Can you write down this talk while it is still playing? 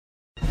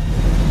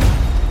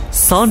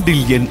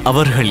சாண்டில்யன்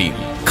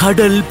அவர்களின்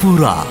கடல்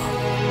புறா.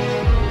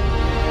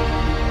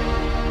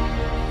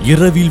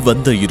 இரவில்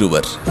வந்த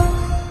இருவர்.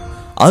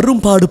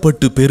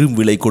 அரும்பாடுபட்டு பெரும்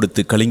விலை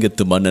கொடுத்து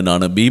கலிங்கத்து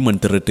மன்னனான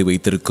பீமன் திரட்டி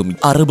வைத்திருக்கும்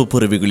அரபு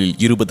புறவிகளில்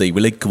 20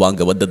 விலைக்கு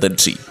வாங்க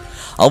வந்ததன்றி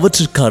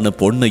அவற்றிற்கான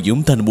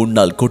பொன்னையும் தன்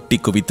முன்னால் கொட்டி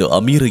குவித்த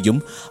அமீரையும்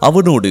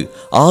அவனோடு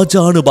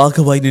ஆஜானு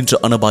பாகவாய் நின்ற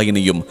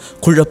அனபாயனையும்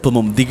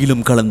குழப்பமும்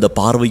திகிலும் கலந்த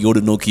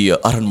பார்வையோடு நோக்கிய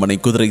அரண்மனை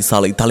குதிரை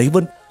சாலை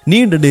தலைவன்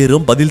நீண்ட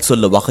நேரம் பதில்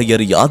சொல்ல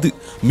வகையறியாது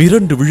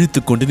மிரண்டு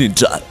விழித்துக் கொண்டு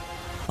நின்றார்.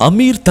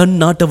 அமீர் தன்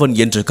நாட்டவன்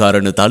என்ற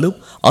காரணத்தாலும்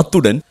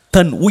அத்துடன்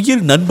தன்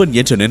உயிர் நண்பன்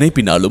என்ற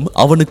நினைப்பினாலும்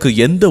அவனுக்கு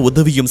எந்த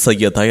உதவியும்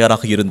செய்ய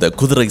தயாராக இருந்த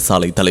குதிரை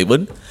சாலை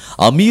தலைவன்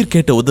அமீர்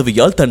கேட்ட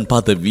உதவியால் தன்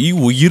பதவி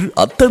உயிர்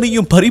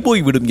அத்தனையும்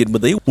பறிபோய்விடும்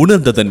என்பதை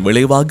உணர்ந்ததன்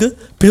விளைவாக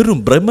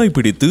பெரும் பிரமை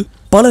பிடித்து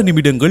பல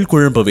நிமிடங்கள்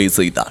குழம்பவே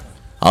செய்தான்.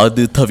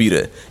 அது தவிர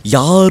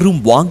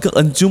யாரும் வாங்க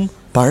அஞ்சும்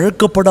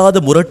பழக்கப்படாத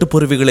முரட்டு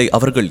பொறுவைகளை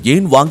அவர்கள்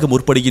ஏன் வாங்க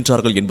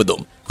முற்படுகின்றார்கள்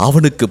என்பதும்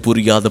அவனுக்கு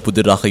புரியாத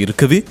புதிராக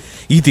இருக்கவே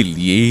இதில்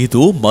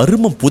ஏதோ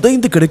மர்மம்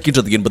புதைந்து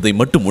கிடக்கின்றது என்பதை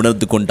மட்டும்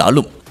உணர்ந்து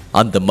கொண்டாலும்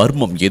அந்த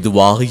மர்மம்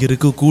எதுவாக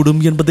இருக்கக்கூடும்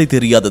என்பதை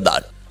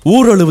தெரியாததால்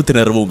ஓரளவு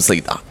திணறவும்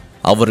செய்தான்.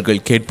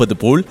 அவர்கள் கேட்பது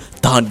போல்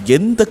தான்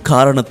எந்த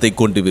காரணத்தை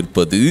கொண்டு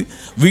விற்பது,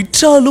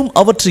 விற்றாலும்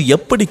அவற்றை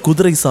எப்படி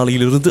குதிரை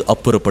சாலையிலிருந்து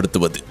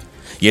அப்புறப்படுத்துவது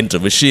என்ற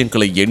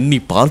விஷயங்களை எண்ணி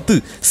பார்த்து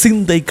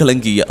சிந்தை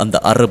கலங்கிய அந்த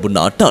அரபு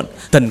நாட்டான்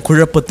தன்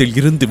குழப்பத்தில்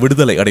இருந்து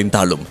விடுதலை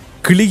அடைந்தாலும்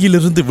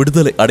கிளியிலிருந்து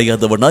விடுதலை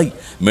அடையாதவனாய்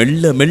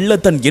மெல்ல மெல்ல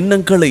தன்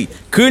எண்ணங்களை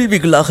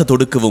கேள்விகளாக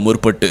தொடுக்கவும்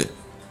முற்பட்டு,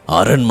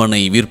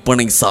 அரண்மனை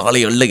விற்பனை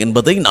சாலை அல்ல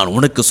என்பதை நான்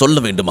உனக்கு சொல்ல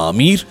வேண்டுமா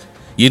அமீர்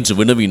என்று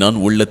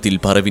வினவினான்.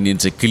 உள்ளத்தில் பரவி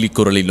நின்ற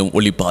கிளிக்குரலிலும்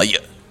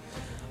ஒளிப்பாய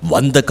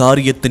வந்த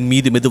காரியத்தின்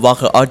மீது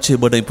மெதுவாக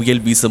ஆட்சேபனை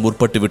புயல் வீச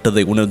முற்பட்டு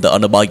விட்டதை உணர்ந்த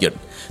அனபாயன்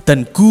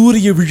தன்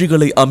கூரிய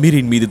விழிகளை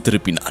அமீரின் மீது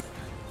திருப்பினான்.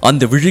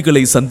 அந்த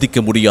விழிகளை சந்திக்க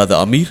முடியாத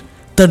அமீர்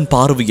தன்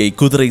பார்வையை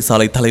குதிரை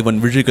சாலை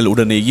தலைவன் விழிகள்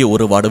உடனேயே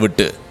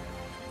உறவாடவிட்டு,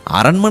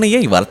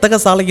 அரண்மனையை வர்த்தக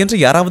சாலை என்று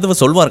யாராவது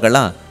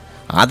சொல்வார்களா?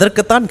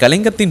 அதற்குத்தான்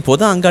கலிங்கத்தின்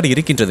பொது அங்காடி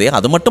இருக்கின்றதே,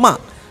 அது மட்டுமா?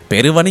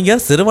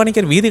 பெருவணிகர்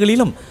சிறுவணிகர்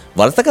வீதிகளிலும்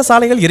வர்த்தக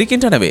சாலைகள்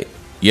இருக்கின்றனவே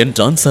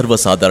என்றான்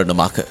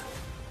சர்வசாதாரணமாக.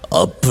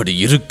 அப்படி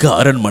இருக்க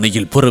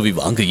அரண்மனையில் புறவி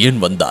வாங்க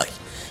ஏன் வந்தாய்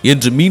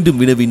என்று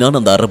மீண்டும் வினவினான்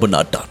அந்த அரபு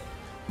நாட்டான்.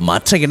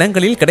 மற்ற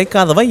இடங்களில்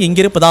கிடைக்காதவை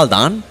இங்கிருப்பதால்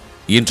தான்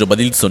என்று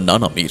பதில்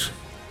சொன்னான் அமீர்.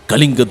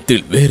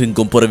 கலிங்கத்தில்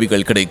வேறெங்கும்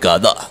புறவிகள்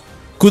கிடைக்காதா?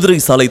 குதிரை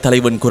சாலை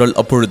தலைவன் குரல்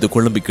அப்பொழுது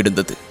குழம்பி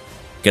கிடந்தது.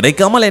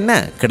 கிடைக்காமல் என்ன,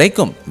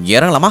 கிடைக்கும்,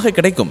 ஏராளமாக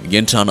கிடைக்கும்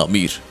என்றான்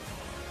அமீர்.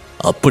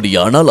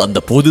 அப்படியானால்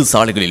அந்த பொது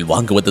சாலைகளில்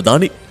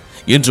வாங்குவதுதானே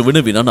என்று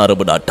வினவினான்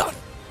அரபு நாட்டான்.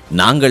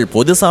 நாங்கள்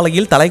பொது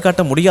சாலையில் தலை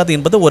காட்ட முடியாது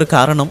என்பது ஒரு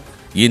காரணம்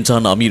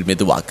என்றான் அமீர்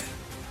மெதுவாக.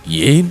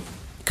 ஏன்?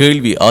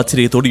 கேள்வி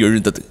ஆச்சரியத்தோடு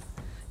எழுந்தது.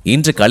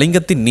 இன்று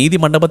கலிங்கத்தின் நீதி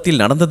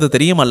மண்டபத்தில் நடந்தது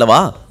தெரியும்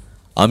அல்லவா?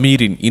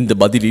 அமீரின் இந்த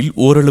பதிலில்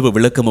ஓரளவு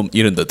விளக்கமும்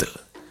இருந்தது.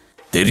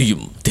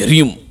 தெரியும்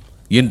தெரியும்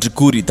என்று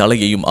கூறி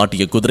தலையையும்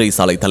ஆட்டிய குதிரை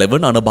சாலை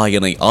தலைவன்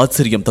அனபாயனை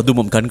ஆச்சரியம்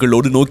ததுமம்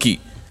கண்களோடு நோக்கி,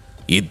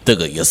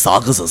 இத்தகைய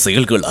சாகச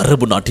செயல்கள்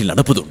அரபு நாட்டில்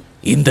நடப்பதும்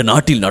இந்த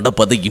நாட்டில்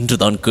நடப்பதை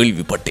இன்றுதான்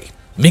கேள்விப்பட்டேன்.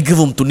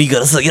 மிகவும்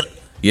துணிகர செயல்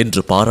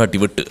என்று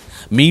பாராட்டிவிட்டு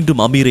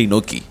மீண்டும் அமீரை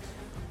நோக்கி,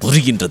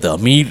 புரிகின்றது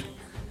அமீர்,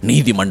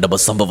 நீதி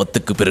மண்டப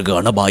சம்பவத்துக்கு பிறகு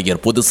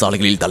அனபாயர் பொது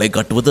சாலைகளில் தலை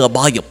காட்டுவது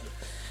அபாயம்.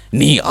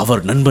 நீ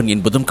அவர் நண்பன்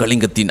என்பதும்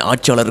கலிங்கத்தின்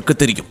ஆட்சியாளருக்கு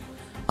தெரியும்.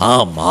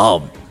 ஆம்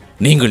ஆம்,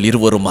 நீங்கள்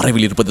இருவரும்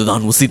மறைவில்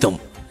இருப்பதுதான் உசிதம்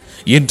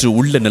என்று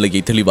உள்ள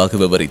நிலையை தெளிவாக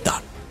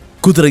விவரித்தான்.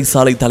 குதிரை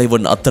சாலை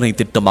தலைவன் அத்தனை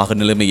திட்டமாக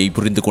நிலைமையை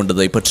புரிந்து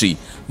கொண்டதை பற்றி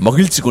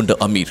மகிழ்ச்சி கொண்ட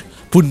அமீர்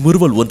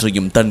புன்முறுவல்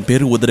ஒன்றையும் தன்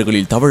பெரு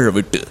உதடுகளில் தவழ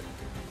விட்டு,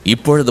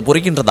 இப்பொழுது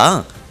புரிகின்றதா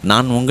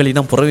நான்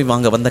உங்களிடம் புறவி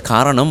வாங்க வந்த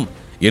காரணம்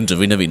என்று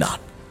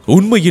வினவினான்.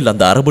 உண்மையில்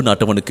அந்த அரபு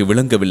நாட்டவனுக்கு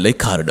விளங்கவில்லை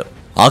காரணம்.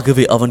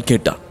 ஆகவே அவன்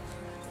கேட்டான்,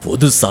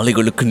 பொது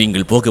சாலைகளுக்கு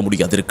நீங்கள் போக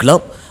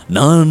முடியாதிருக்கலாம்,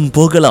 நான்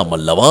போகலாம்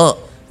அல்லவா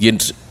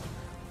என்று.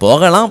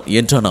 போகலாம்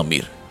என்றான்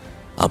அமீர்.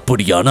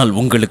 அப்படியானால்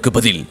உங்களுக்கு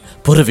பதில்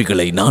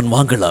புறவிகளை நான்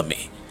வாங்கலாமே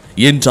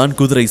என்றான்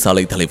குதிரை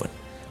சாலை தலைவன்.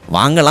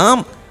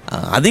 வாங்கலாம்,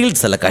 அதில்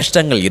சில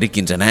கஷ்டங்கள்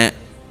இருக்கின்றன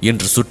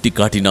என்று சுட்டி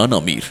காட்டினான்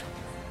அமீர்.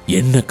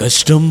 என்ன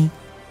கஷ்டம்?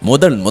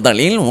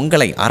 முதலில்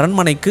உங்களை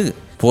அரண்மனைக்கு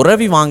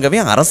புறவி வாங்கவே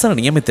அரசர்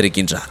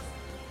நியமித்திருக்கின்றார்.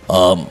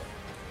 ஆம்.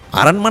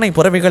 அரண்மனை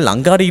புறவிகள்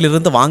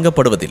அங்காடியிலிருந்து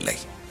வாங்கப்படுவதில்லை.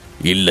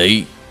 இல்லை,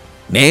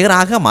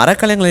 நேராக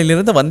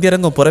மரக்கலங்களிலிருந்து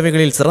வந்திறங்கும்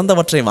புறவைகளில்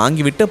சிறந்தவற்றை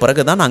வாங்கிவிட்டு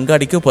பிறகுதான்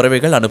அங்காடிக்கு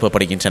புறவைகள்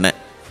அனுப்பப்படுகின்றன.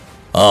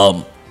 ஆம்.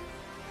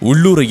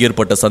 உள்ளூரை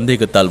ஏற்பட்ட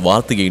சந்தேகத்தால்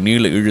வார்த்தையை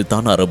நீள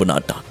இழுத்தான் அரபு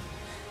நாட்டான்.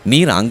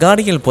 நீர்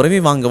அங்காடியில் புறவி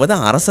வாங்குவது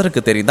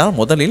அரசருக்கு தெரிந்தால்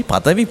முதலில்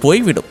பதவி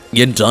போய்விடும்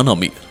என்றான்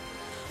அமீர்.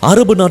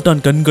 அரபு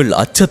நாட்டான் கண்கள்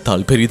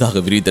அச்சத்தால்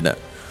பெரிதாக விரிந்தன.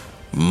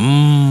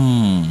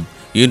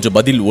 என்ற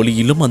பதில்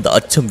ஒளியிலும் அந்த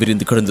அச்சம்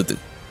விரிந்து கிடந்தது.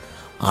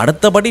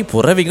 அடுத்தபடி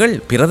புறவிகள்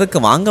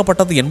பிறருக்கு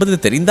வாங்கப்பட்டது என்பது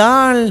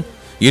தெரிந்தால்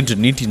என்று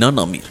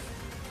நீட்டினான் அமீர்.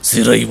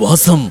 சிறை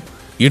வாசம்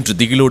என்று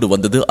திகிலோடு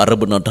வந்தது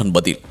அரபு நாட்டான்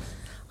பதில்.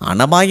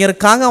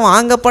 அனபாயருக்காக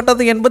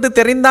வாங்கப்பட்டது என்பது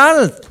தெரிந்தால்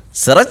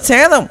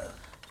சிரச்சேதம்.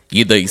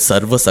 இதை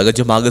சர்வ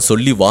சகஜமாக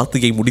சொல்லி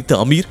வார்த்தையை முடித்த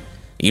அமீர்,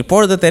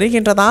 இப்பொழுது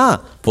தெரிகின்றதா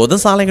பொது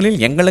சாலைகளில்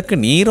எங்களுக்கு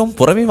நீரும்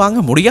புறவி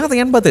வாங்க முடியாது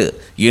என்பது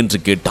என்று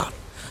கேட்டான்.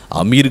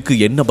 அமீருக்கு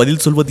என்ன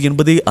பதில் சொல்வது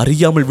என்பதே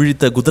அறியாமல்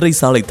விழித்த குதிரை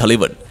சாலை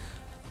தலைவன்,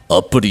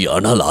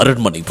 அப்படியானால்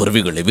அரண்மனை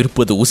புறவிகளை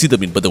விற்பது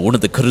உசிதம் என்பது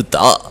உனது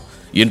கருத்தா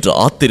என்று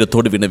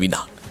ஆத்திரத்தோடு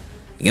வினவினான்.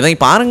 இதை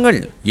பாருங்கள்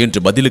என்று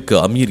பதிலுக்கு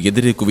அமீர்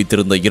எதிரே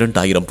குவித்திருந்த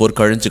 2000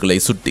 போர்க்கழஞ்சுகளை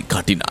சுட்டி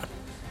காட்டினான்.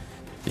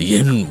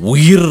 என்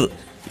உயிர்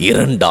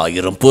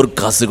 2000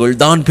 போர்க்காசுகள்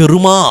தான்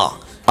பெருமா?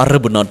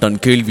 அரபு நாட்டான்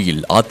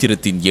கேள்வியில்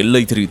ஆத்திரத்தின்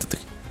எல்லை தெரிந்தது.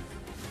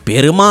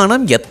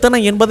 பெருமானம் எத்தனை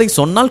என்பதை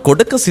சொன்னால்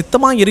கொடுக்க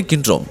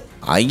சித்தமாயிருக்கின்றோம்.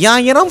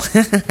 5000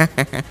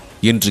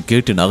 என்று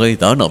கேட்டு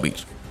நகைதான்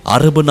அமீர்.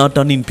 அரபு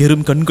நாட்டானின்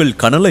பெரும் கண்கள்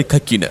கனலை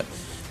கக்கின.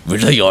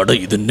 விளையாட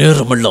இது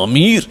நேரமல்ல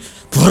அமீர்,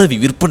 புறவி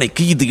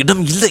விற்பனைக்கு இது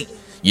இடம் இல்லை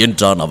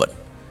என்றான் அவன்.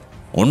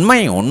 உண்மை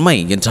உண்மை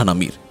என்றான்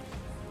அமீர்.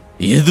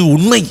 எது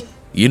உண்மை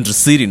என்று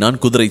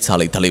சீறினான் குதிரை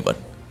சாலை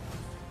தலைவன்.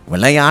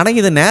 விளையாட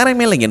இது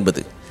நேரமில்லை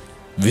என்பது.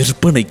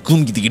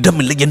 விற்பனைக்கும் இது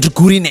இடமில்லை என்று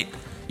கூறினேன்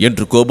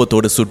என்று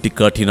கோபத்தோடு சுட்டி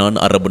காட்டினான்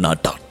அரபு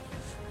நாட்டான்.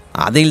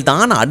 அதில்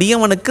தான்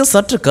அடியவனுக்கு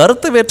சற்று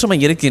கருத்து வேற்றுமை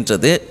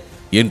இருக்கின்றது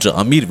என்று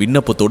அமீர்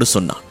விண்ணப்பத்தோடு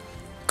சொன்னான்.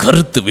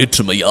 கருத்து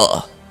வேற்றுமையா?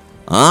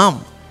 ஆம்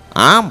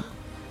ஆம்.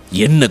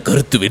 என்ன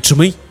கருத்து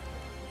வேற்றுமை?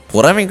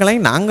 புறவைகளை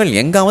நாங்கள்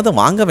எங்காவது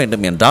வாங்க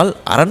வேண்டும் என்றால்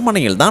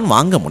அரண்மனையில் தான்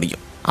வாங்க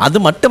முடியும். அது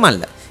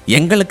மட்டுமல்ல,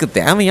 எங்களுக்கு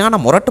தேவையான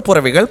முரட்டு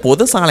புறவைகள்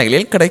பொது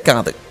சாலைகளில்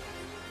கிடைக்காது.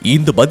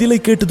 இந்த பதிலை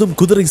கேட்டதும்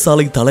குதிரை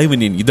சாலை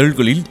தலைவனின்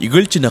இதழ்களில்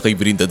இகழ்ச்சி நகை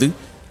விரிந்தது.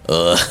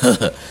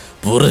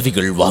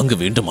 புறவிகள் வாங்க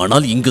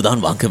வேண்டுமானால்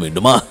இங்குதான் வாங்க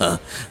வேண்டுமா?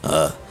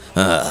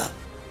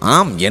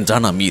 ஆம்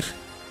என்றான் அமீர்.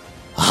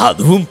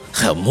 அதுவும்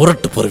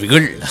முரட்டு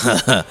புறவிகள்?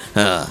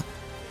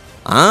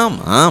 ஆம்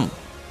ஆம்.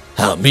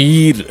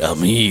 அமீர்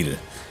அமீர்,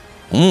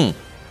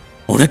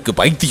 உனக்கு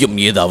பைத்தியம்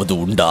ஏதாவது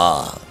உண்டா?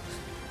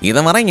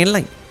 இதுவரை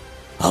இல்லை.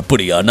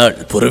 அப்படியானால்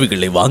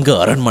புறவிகளை வாங்க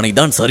அரண்மனை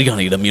தான்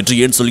சரியான இடம் என்று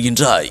ஏன்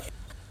சொல்கின்றாய்?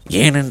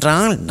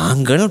 ஏனென்றால்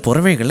நாங்கள்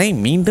புறவைகளை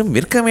மீண்டும்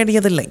விற்க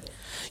வேண்டியதில்லை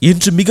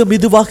என்று மிக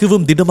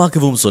மெதுவாகவும்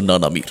திடமாகவும்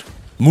சொன்னான் அமீர்.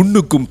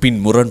 முன்னுக்கும் பின்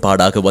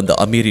முரண்பாடாக வந்த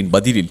அமீரின்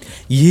பதிலில்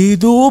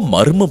ஏதோ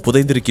மர்மம்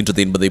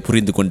புதைந்திருக்கின்றது என்பதை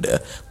புரிந்து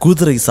கொண்ட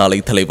குதிரை சாலை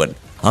தலைவன்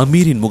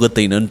அமீரின்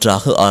முகத்தை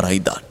நன்றாக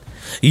ஆராய்ந்தான்.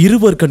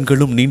 இருவர்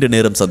கண்களும் நீண்ட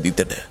நேரம்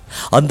சந்தித்தன.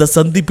 அந்த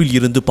சந்திப்பில்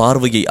இருந்து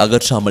பார்வையை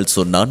அகற்றாமல்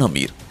சொன்னான்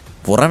அமீர்.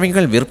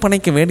 புறவைகள்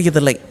விற்பனைக்கு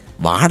வேண்டியதில்லை,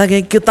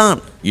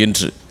 வாடகைக்குத்தான்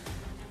என்று.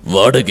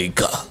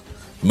 வாடகைக்கா?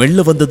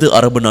 மெல்ல வந்தது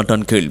அரபு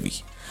நாட்டான் கேள்வி.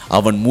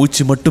 அவன்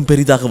மூச்சு மட்டும்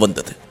பெரிதாக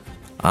வந்தது.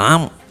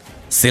 ஆம்,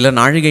 சில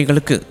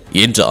நாழிகைகளுக்கு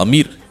என்ற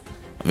அமீர்.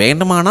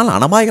 வேண்டுமானால்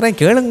அனபாயரை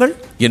கேளுங்கள்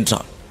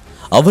என்றான்.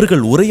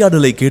 அவர்கள்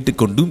உரையாடலை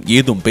கேட்டுக்கொண்டும்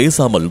ஏதும்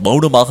பேசாமல்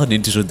மௌனமாக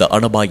நின்றிருந்த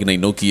அனபாயனை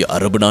நோக்கிய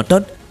அரபு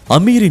நாட்டான்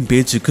அமீரின்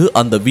பேச்சுக்கு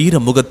அந்த வீர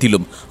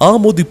முகத்திலும்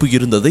ஆமோதிப்பு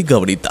இருந்ததை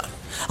கவனித்தான்.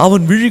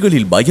 அவன்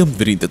விழிகளில் பயம்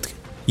விரிந்தது.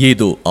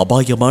 ஏதோ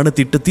அபாயமான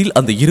திட்டத்தில்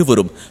அந்த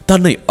இருவரும்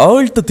தன்னை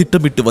ஆழ்த்த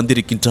திட்டமிட்டு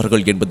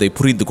வந்திருக்கின்றார்கள் என்பதை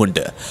புரிந்து கொண்ட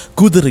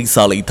குதிரை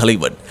சாலை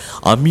தலைவன்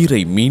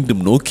அமீரை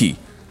மீண்டும் நோக்கி,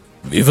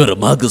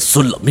 விவரமாக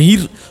சொல்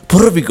அமீர்,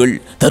 புறவிகள்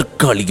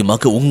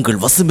தற்காலிகமாக உங்கள்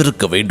வசம்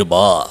இருக்க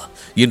வேண்டுமா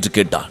என்று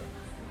கேட்டான்.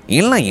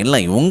 இல்லை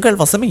இல்லை, உங்கள்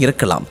வசமே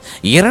இருக்கலாம்.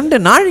 2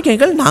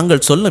 நாழிகைகள்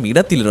நாங்கள் சொல்லும்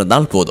இடத்தில்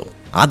இருந்தால் போதும்.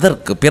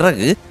 அதற்கு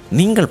பிறகு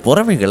நீங்கள்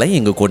புறவைகளை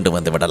இங்கு கொண்டு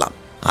வந்து விடலாம்.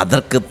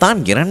 அதற்குத்தான்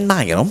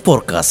 2000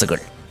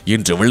 போர்க்காசுகள்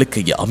என்று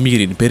விளக்கிய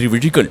அமீரின்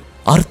பெருவிழிகள்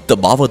அர்த்த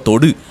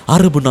பாவத்தோடு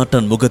அரபு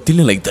நாட்டான் முகத்தில்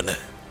நிலைத்தன.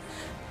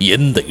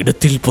 எந்த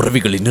இடத்தில்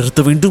புறவிகளை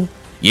நிறுத்த வேண்டும்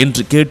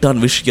என்று கேட்டான்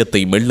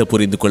விஷயத்தை மெல்ல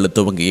புரிந்து கொள்ள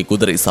துவங்கிய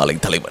குதிரை சாலை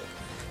தலைவன்.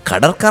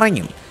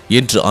 கடற்கரையில்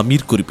என்று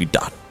அமீர்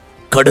குறிப்பிட்டான்.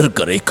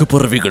 கடற்கரைக்கு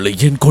புறவிகளை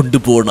ஏன் கொண்டு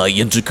போனாய்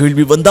என்று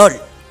கேள்வி வந்தாள்.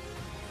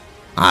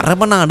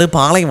 அரபு நாடு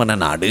பாலைவன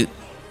நாடு.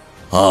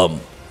 ஆம்,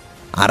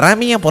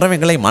 அரபிய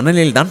புறவைகளை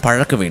மணலில் தான்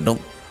பழக்க வேண்டும்.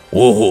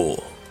 ஓஹோ,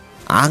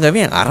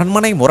 ஆகவே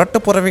அரண்மனை முரட்டு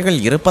புறவைகள்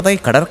இருப்பதை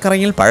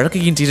கடற்கரையில்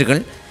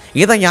பழக்குகின்றீர்கள்.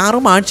 இதை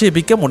யாரும்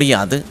ஆட்சேபிக்க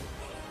முடியாது.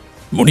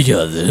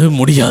 முடியாது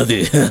முடியாது.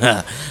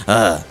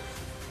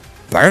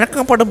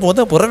 பழக்கப்படும்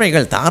போது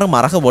புறவைகள்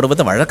தாறுமாறாக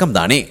ஓடுவது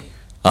வழக்கம்தானே?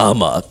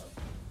 ஆமா,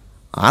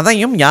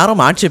 அதையும்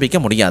யாரும் ஆட்சேபிக்க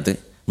முடியாது.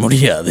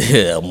 முடியாது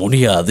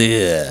முடியாது.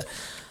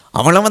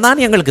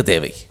 அவ்வளவுதான் எங்களுக்கு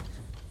தேவை.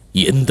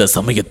 எந்த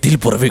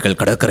சமயத்தில் புறவைகள்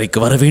கடற்கரைக்கு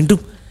வர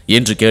வேண்டும்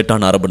என்று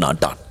கேட்டான் அரபு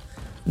நாட்டான்.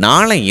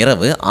 நாளை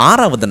இரவு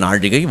 6வது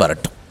நாழிகை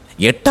வரட்டும்.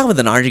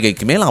 8வது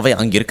நாழிகைக்கு மேல் அவை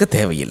அங்கிருக்க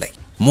தேவையில்லை.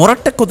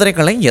 முரட்டு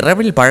குதிரைகளை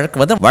இரவில்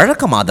பழக்குவது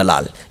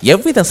வழக்கமாதலால்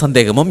எவ்வித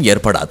சந்தேகமும்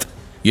ஏற்படாது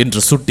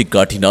என்று சுட்டி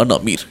காட்டினான்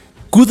அமீர்.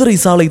 குதிரை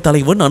சாலை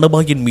தலைவன்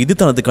அனபாயின் மீது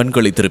தனது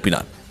கண்களை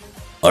திருப்பினான்.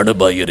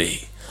 அனபாயரே,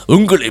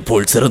 உங்களைப்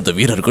போல் சிறந்த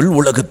வீரர்கள்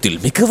உலகத்தில்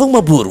மிகவும்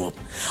அபூர்வம்.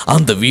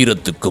 அந்த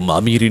வீரத்துக்கும்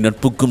அமீரின்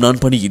நட்புக்கும்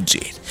நான்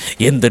பணிகின்றேன்.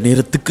 எந்த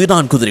நேரத்துக்கு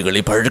நான்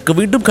குதிரைகளை பழக்க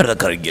வேண்டும்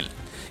கடற்கரையில்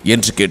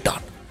என்று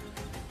கேட்டான்.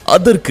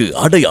 அதற்கு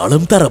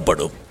அடையாளம்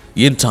தரப்படும்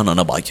என்றான்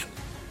அனபாயன்.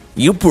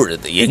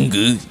 இப்பொழுது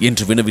எங்கு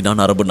என்று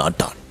வினவினான் அரபு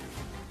நாட்டான்.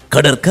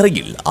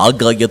 கடற்கரையில்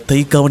ஆகாயத்தை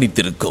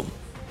கவனித்திருக்கும்.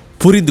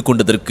 புரிந்து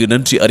கொண்டதற்கு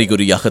நன்றி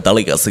அறிகுறியாக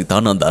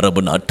தலையசைத்தான் அந்த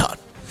அரபு நாட்டான்.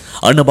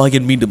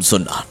 அனபாயன் மீண்டும்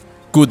சொன்னான்.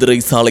 குதிரை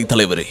சாலை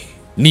தலைவரே,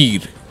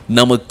 நீர்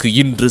நமக்கு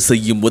இன்று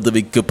செய்யும்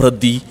உதவிக்கு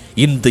பிரதி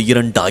இந்த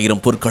 2000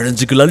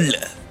 பொற்களஞ்சுகள் அல்ல.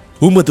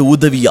 உமது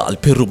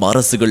உதவியால் பெரும்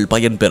அரசுகள்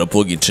பயன் பெறப்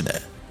போகின்றன.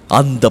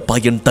 அந்த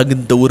பயன்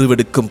தகுந்த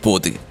உருவெடுக்கும்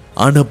போது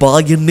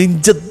அனபாயன்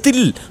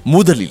நெஞ்சத்தில்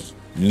முதலில்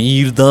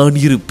நீர்தான்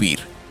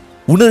இருப்பீர்.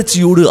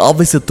 உணர்ச்சியோடு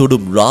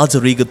ஆவேசத்தோடும்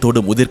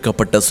ராஜரீகத்தோடும்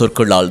உதிர்க்கப்பட்ட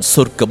சொற்களால்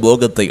சொர்க்க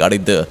போகத்தை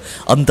அடைந்த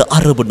அந்த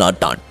அரபு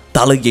நாட்டான்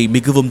தலையை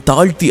மிகவும்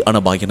தாழ்த்தி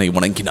அனபாயனை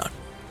வணங்கினான்.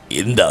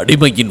 இந்த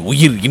அடிமையின்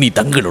உயிர் இனி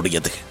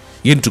தங்களுடையது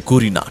என்று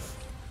கூறினான்.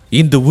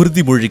 இந்த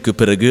உறுதிமொழிக்கு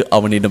பிறகு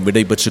அவனிடம்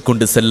விடைபெற்று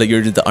கொண்டு செல்ல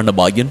எழுந்த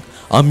அனபாயன்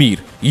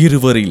அமீர்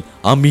இருவரில்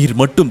அமீர்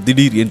மட்டும்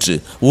திடீர் என்று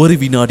ஒரு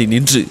வினாடி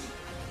நின்று,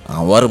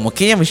 ஒரு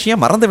முக்கிய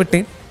விஷயம்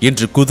மறந்துவிட்டேன்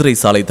என்று குதிரை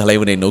சாலை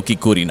தலைவனை நோக்கி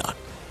கூறினான்.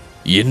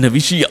 என்ன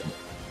விஷயம்?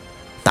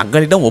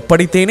 தங்களிடம்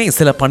ஒப்படைத்தேனே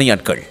சில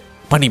பணியாட்கள்,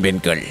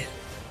 பணிபெண்கள்.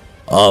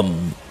 ஆம்,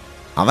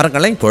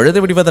 அவர்களை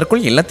பொழுது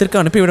விடுவதற்குள் இல்லத்திற்கு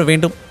அனுப்பிவிட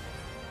வேண்டும்.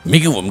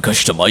 மிகவும்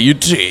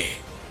கஷ்டமாயிற்றே.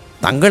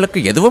 தங்களுக்கு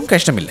எதுவும்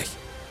கஷ்டமில்லை,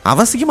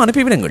 அவசியம்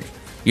அனுப்பிவிடுங்கள்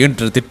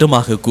என்று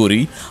திட்டமாக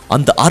கூறி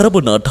அந்த அரபு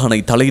நாட்டானை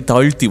தலை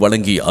தாழ்த்தி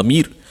வழங்கிய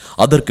அமீர்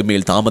அதற்கு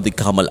மேல்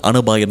தாமதிக்காமல்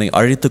அனபாயனை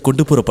அழைத்து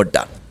கொண்டு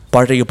புறப்பட்டான்.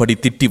 பழையபடி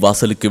திட்டி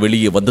வாசலுக்கு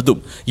வெளியே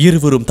வந்ததும்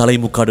இருவரும்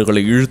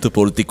தலைமுக்காடுகளை இழுத்து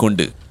பொருத்தி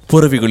கொண்டு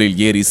புறவிகளில்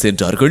ஏறி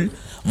சென்றார்கள்.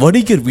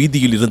 வணிகர்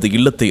வீதியில் இருந்த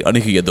இல்லத்தை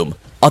அணுகியதும்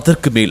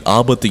அதற்கு மேல்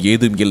ஆபத்து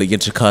ஏதும் இல்லை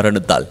என்ற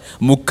காரணத்தால்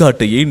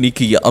முக்காட்டையே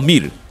நீக்கிய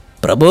அமீர்,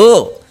 பிரபு,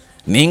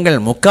 நீங்கள்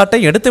முக்காட்டை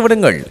எடுத்து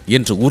விடுங்கள்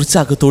என்று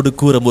உற்சாகத்தோடு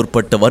கூற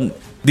முற்பட்டவன்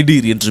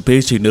திடீர் என்று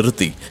பேச்சை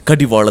நிறுத்தி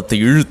கடிவாளத்தை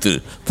இழுத்து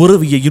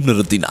புறவியையும்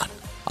நிறுத்தினான்.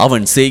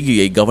 அவன்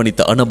செய்கையை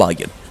கவனித்த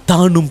அனபாயன்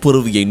தானும்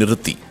புறவியை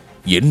நிறுத்தி,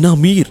 என்ன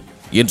அமீர்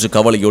என்று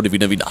கவலையோடு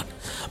வினவினான்.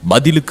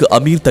 பதிலுக்கு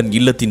அமீர் தன்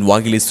இல்லத்தின்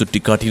வாயிலை சுட்டி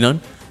காட்டினான்.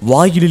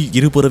 வாயிலில்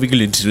இரு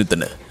புறவிகள்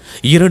என்றிருந்தன.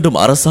 இரண்டும்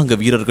அரசாங்க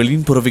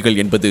வீரர்களின் புறவிகள்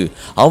என்பது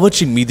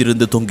அவற்றின்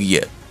மீதிருந்து தொங்கிய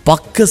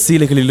பக்க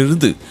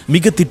சீலைகளிலிருந்து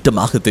மிக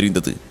திட்டமாக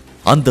தெரிந்தது.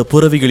 அந்த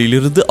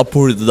புறவிகளிலிருந்து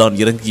அப்பொழுதுதான்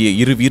இறங்கிய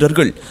இரு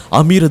வீரர்கள்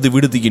அமீரது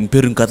விடுதியின்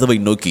பெருங்கதவை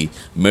நோக்கி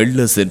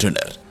மெல்ல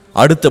சென்றனர்.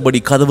 அடுத்தபடி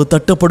கதவு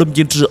தட்டப்படும்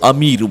என்று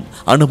அமீரும்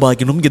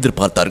அனபாயனும்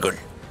எதிர்பார்த்தார்கள்.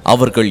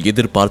 அவர்கள்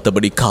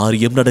எதிர்பார்த்தபடி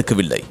காரியம்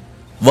நடக்கவில்லை.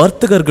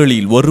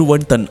 வர்த்தகர்களில்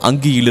ஒருவன் தன்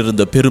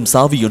அங்கியிலிருந்த பெரும்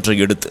சாவியொன்றை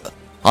எடுத்து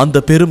அந்த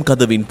பெரும்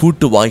கதவின்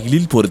பூட்டு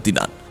வாயிலில்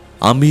பொருத்தினான்.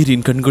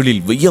 அமீரின்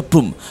கண்களில்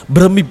வியப்பும்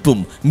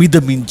பிரமிப்பும்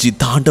மிதமிஞ்சி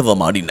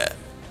தாண்டவமாடின.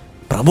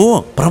 பிரபு,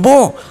 பிரபு,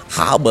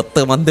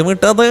 ஆபத்து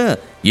வந்துவிட்டது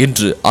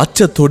என்று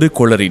அச்சத்தோடு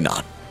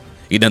கொளறினான்.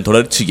 இதன்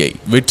தொடர்ச்சியை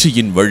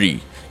வெற்றியின் வழி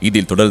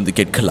இதில் தொடர்ந்து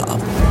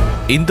கேட்கலாம்.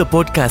 இந்த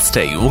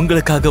பாட்காஸ்டை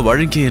உங்களுக்காக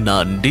வழங்கிய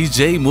நான்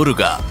டிஜே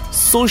முருகா.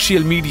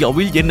 சோஷியல்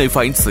மீடியாவில் என்னை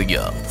ஃபைண்ட்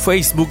செய்ய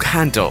Facebook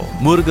ஹேண்டில்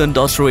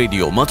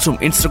murugan.radio மற்றும்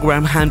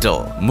Instagram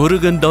ஹேண்டில்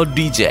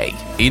murugan.dj.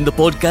 இந்த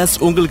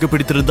பாட்காஸ்ட் உங்களுக்கு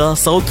பிடித்திருந்தா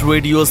சவுத்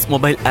ரேடியோஸ்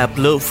மொபைல்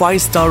ஆப்ல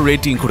 5 ஸ்டார்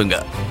ரேட்டிங் கொடுங்க.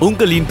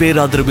 உங்களின்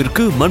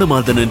பேராதரவிற்கு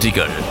மனமார்ந்த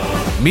நன்றிகள்.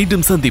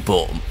 மீண்டும்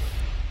சந்திப்போம்.